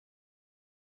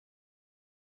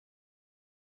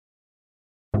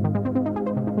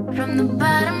From the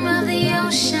bottom of the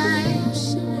ocean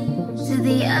to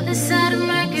the other side of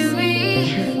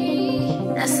Mercury.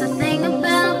 That's the thing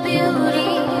about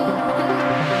beauty.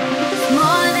 It's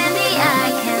more than the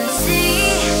eye can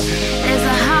see. There's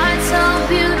a heart so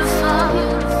beautiful.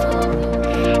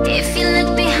 If you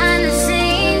look behind the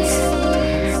scenes,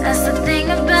 that's the thing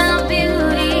about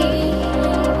beauty.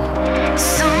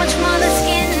 So much more than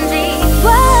skin deep.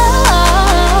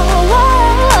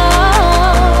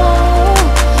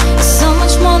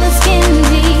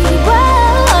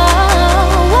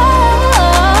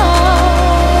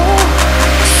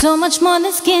 So much more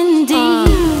than skin deep.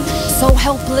 So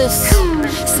helpless,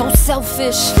 so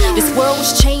selfish. This world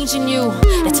was changing you,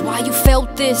 that's why you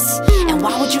felt this. And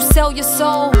why would you sell your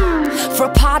soul for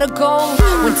a pot of gold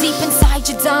when deep inside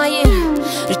you're dying?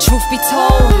 The truth be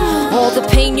told, all the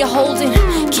pain you're holding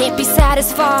can't be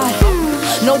satisfied.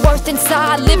 No worth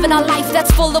inside, living a life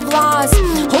that's full of lies.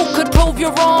 Who could prove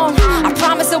you're wrong? I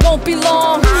promise it won't be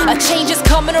long. A change is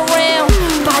coming around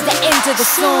by the end of the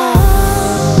song.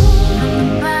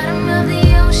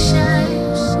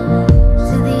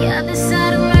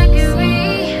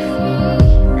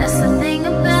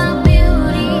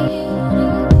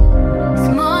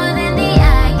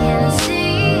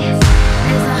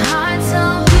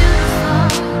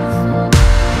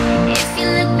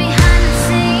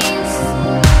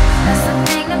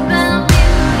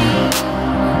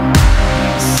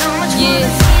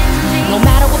 No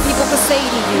matter what people can say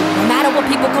to you, no matter what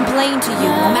people complain to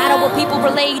you, no matter what people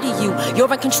relay to you,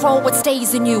 you're in control, what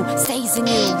stays in you, stays in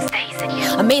you.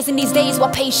 Amazing these days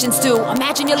what patience do.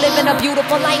 Imagine you're living a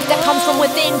beautiful life that comes from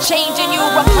within, changing you,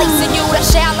 replacing you, that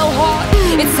shallow heart.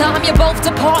 It's time you both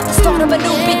depart, the start of a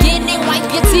new beginning. Wipe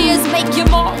your tears, make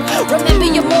your mark. Remember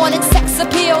your more than sex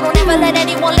appeal. Don't ever let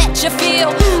anyone let you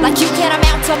feel like you can't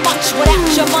amount to much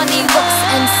without your money, looks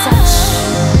and such.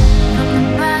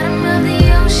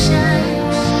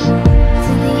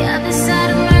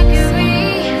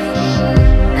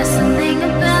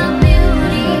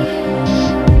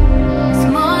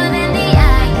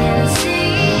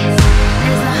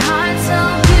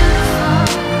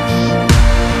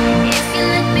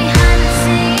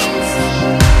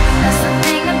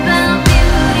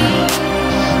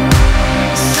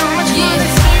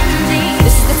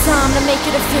 Make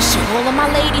it official, all of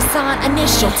my ladies sign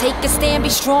initial. Take a stand, be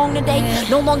strong today.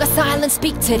 No longer silent,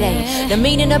 speak today. The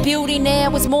meaning of beauty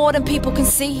now is more than people can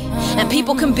see. And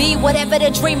people can be whatever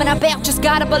they're dreaming about, just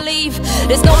gotta believe.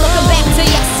 There's no looking back to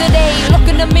yesterday. Look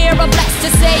in the mirror, blessed to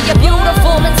say you're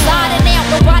beautiful inside and out.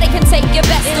 Nobody can take your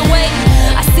best away.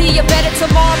 I see you better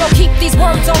tomorrow, keep these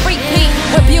words on repeat.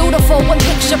 We're beautiful, we're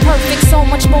picture perfect, so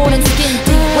much more than skin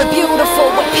deep. We're beautiful,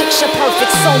 we're picture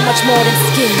perfect, so much more than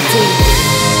skin deep.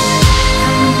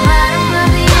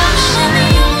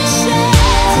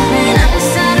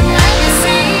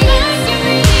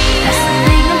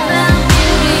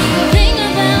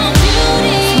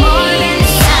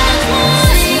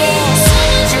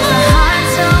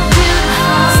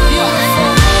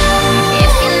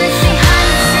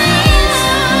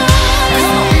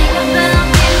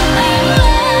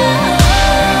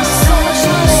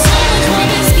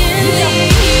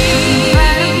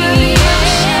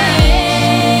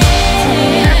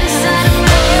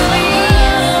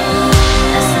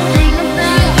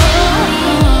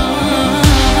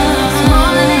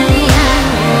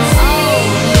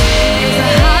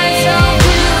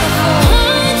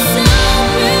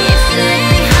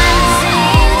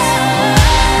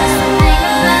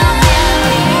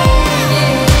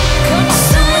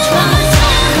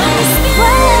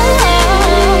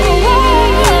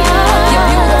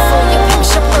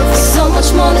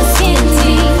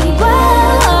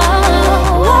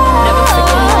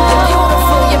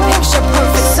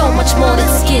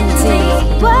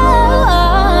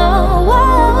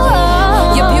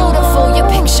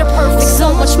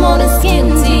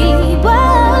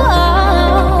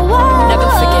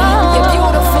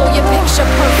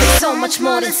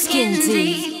 More than skin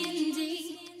deep.